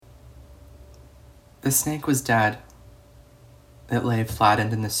The snake was dead. It lay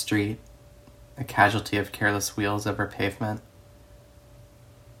flattened in the street, a casualty of careless wheels over pavement.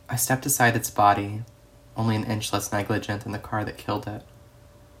 I stepped aside its body, only an inch less negligent than the car that killed it.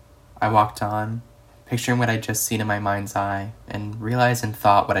 I walked on, picturing what I'd just seen in my mind's eye, and realized in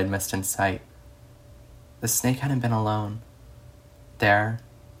thought what I'd missed in sight. The snake hadn't been alone. There,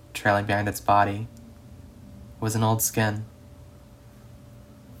 trailing behind its body, was an old skin.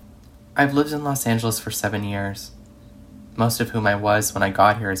 I've lived in Los Angeles for 7 years. Most of whom I was when I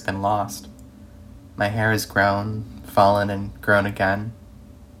got here has been lost. My hair has grown, fallen, and grown again.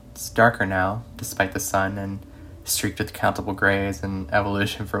 It's darker now, despite the sun, and streaked with countable grays, an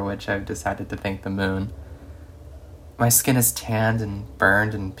evolution for which I've decided to thank the moon. My skin is tanned and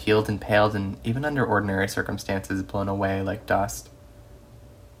burned and peeled and paled, and even under ordinary circumstances blown away like dust.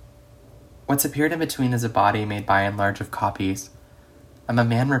 What's appeared in between is a body made by and large of copies. I'm a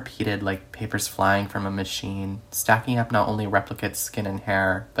man repeated like papers flying from a machine, stacking up not only replicate skin and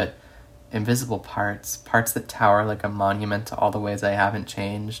hair, but invisible parts that tower like a monument to all the ways I haven't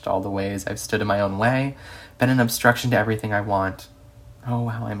changed, all the ways I've stood in my own way, been an obstruction to everything I want. Oh,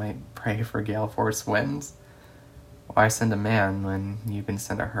 how I might pray for gale force winds. Why send a man when you can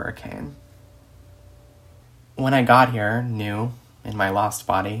send a hurricane? When I got here, new, in my lost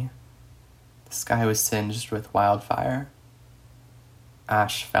body, the sky was singed with wildfire.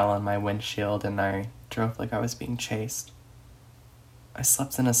 Ash fell on my windshield and I drove like I was being chased. I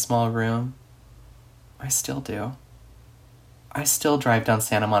slept in a small room. I still do. I still drive down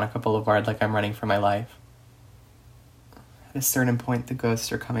Santa Monica Boulevard like I'm running for my life. At a certain point, the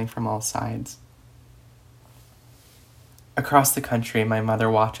ghosts are coming from all sides. Across the country, my mother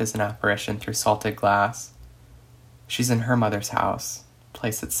watches an apparition through salted glass. She's in her mother's house, a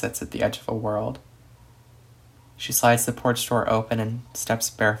place that sits at the edge of a world. She slides the porch door open and steps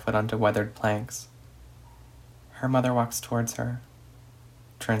barefoot onto weathered planks. Her mother walks towards her,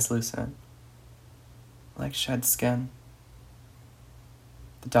 translucent, like shed skin.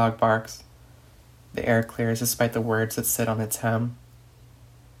 The dog barks. The air clears despite the words that sit on its hem.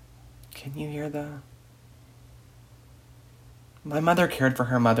 Can you hear the... My mother cared for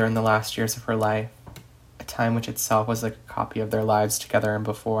her mother in the last years of her life, a time which itself was like a copy of their lives together and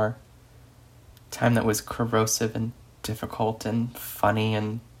before. Time that was corrosive and difficult and funny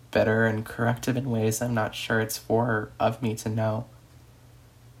and bitter and corrective in ways I'm not sure it's for or of me to know.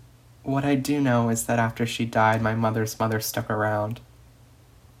 What I do know is that after she died, my mother's mother stuck around.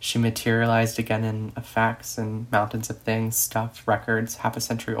 She materialized again in effects and mountains of things, stuff, records, half a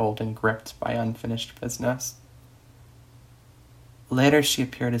century old and gripped by unfinished business. Later, she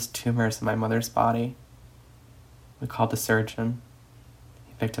appeared as tumors in my mother's body. We called the surgeon.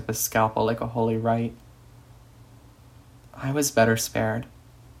 He picked up a scalpel like a holy rite. I was better spared.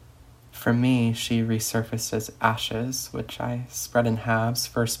 For me, she resurfaced as ashes, which I spread in halves,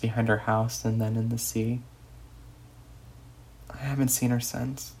 first behind her house and then in the sea. I haven't seen her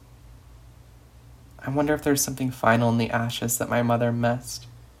since. I wonder if there's something final in the ashes that my mother missed.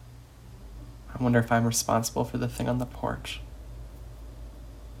 I wonder if I'm responsible for the thing on the porch.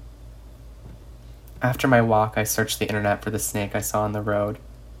 After my walk, I searched the internet for the snake I saw on the road.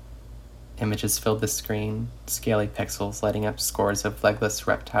 Images filled the screen, scaly pixels lighting up scores of legless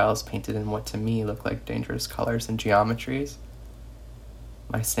reptiles painted in what to me looked like dangerous colors and geometries.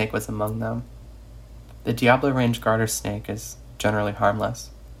 My snake was among them. The Diablo Range garter snake is generally harmless.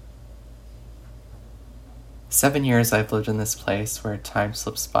 7 years I've lived in this place where time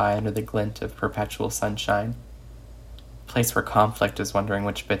slips by under the glint of perpetual sunshine. A place where conflict is wondering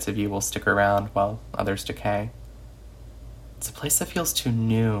which bits of you will stick around while others decay. It's a place that feels too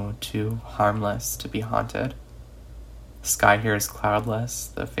new, too harmless to be haunted. The sky here is cloudless,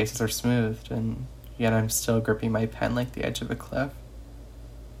 the faces are smoothed, and yet I'm still gripping my pen like the edge of a cliff.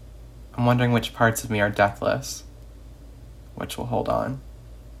 I'm wondering which parts of me are deathless, which will hold on.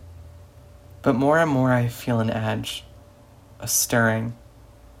 But more and more I feel an edge, a stirring,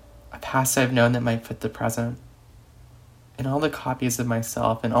 a past I've known that might fit the present. In all the copies of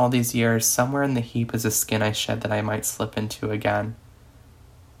myself, in all these years, somewhere in the heap is a skin I shed that I might slip into again.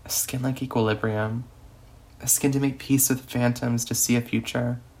 A skin like equilibrium. A skin to make peace with phantoms, to see a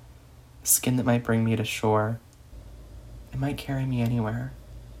future. A skin that might bring me to shore. It might carry me anywhere.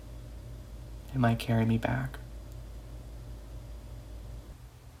 It might carry me back.